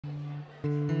Hey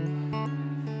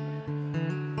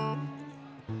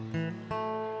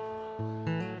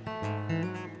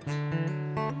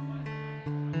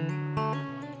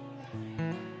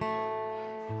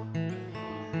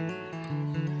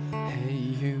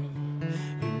you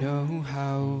know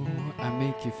how I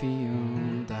make you feel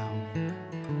down,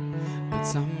 but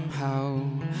somehow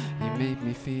you make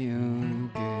me feel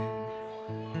good.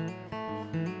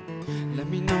 Let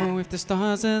me know if the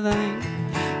stars align,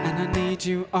 and I need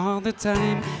you all the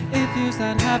time. If you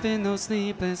start having those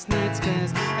sleepless nights,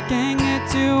 'cause I can't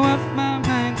get you off my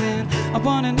mind. And I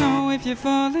wanna know if you're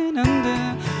falling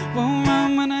under. Won't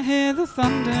run when I hear the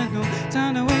thunder. No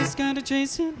time to waste, gotta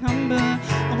chase your number.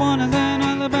 I wanna learn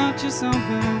all about your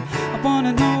summer. I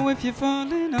wanna know if you're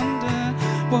falling under.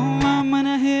 Won't run when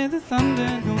I hear the thunder.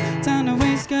 No time to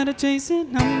waste, gotta chase your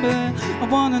number. I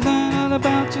wanna learn all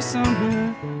about your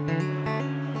summer.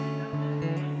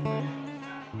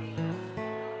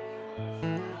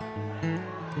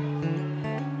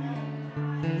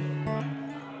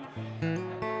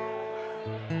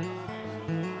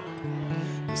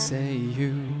 You say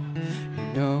you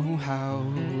know how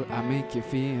I make you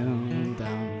feel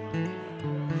down,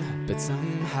 but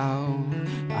somehow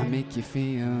I make you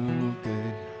feel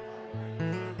good.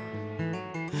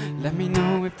 Let me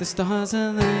know if the stars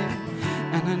align,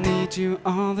 and I need you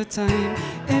all the time.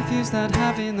 If you start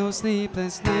having those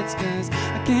sleepless nights, 'cause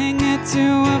I can't get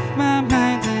you off my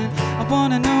mind. And I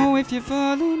wanna know if you're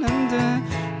falling under.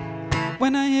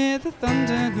 When I hear the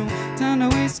thunder, no time to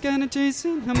waste, gonna chase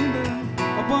your number.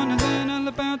 I wanna learn all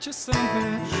about your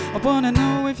summer. I wanna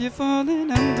know if you're falling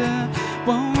under.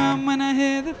 Won't run when I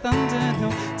hear the thunder,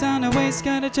 no time to waste,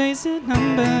 gotta chase your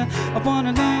number. I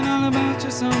wanna learn all about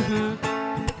your summer.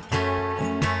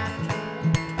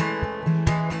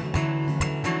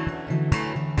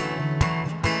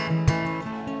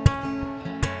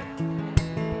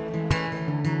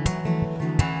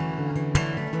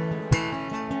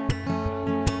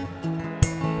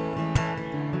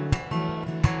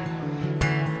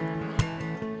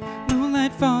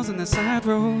 Moonlight falls on the side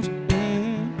road,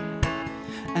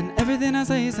 and everything I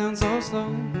say sounds so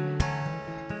slow.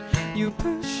 You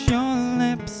push your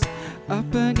lips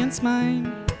up against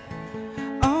mine.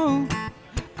 Oh,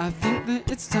 I think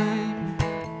that it's time.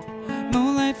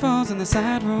 Moonlight falls on the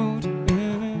side road,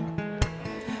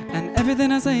 and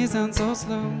everything I say sounds so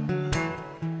slow.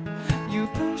 You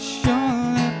push your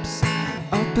lips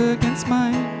up against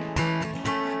mine.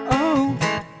 Oh,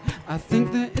 I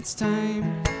think that it's time.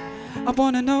 I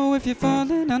wanna know if you're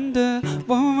falling under.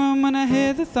 Won't run when I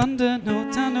hear the thunder.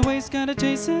 No time to waste, gotta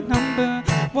chase a number.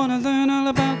 Wanna learn all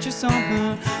about your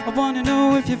summer. I wanna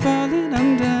know if you're falling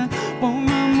under. Won't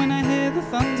run when I hear the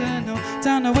thunder. No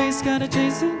time to waste, gotta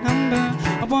chase a number.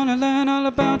 I wanna learn all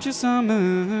about your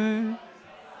summer.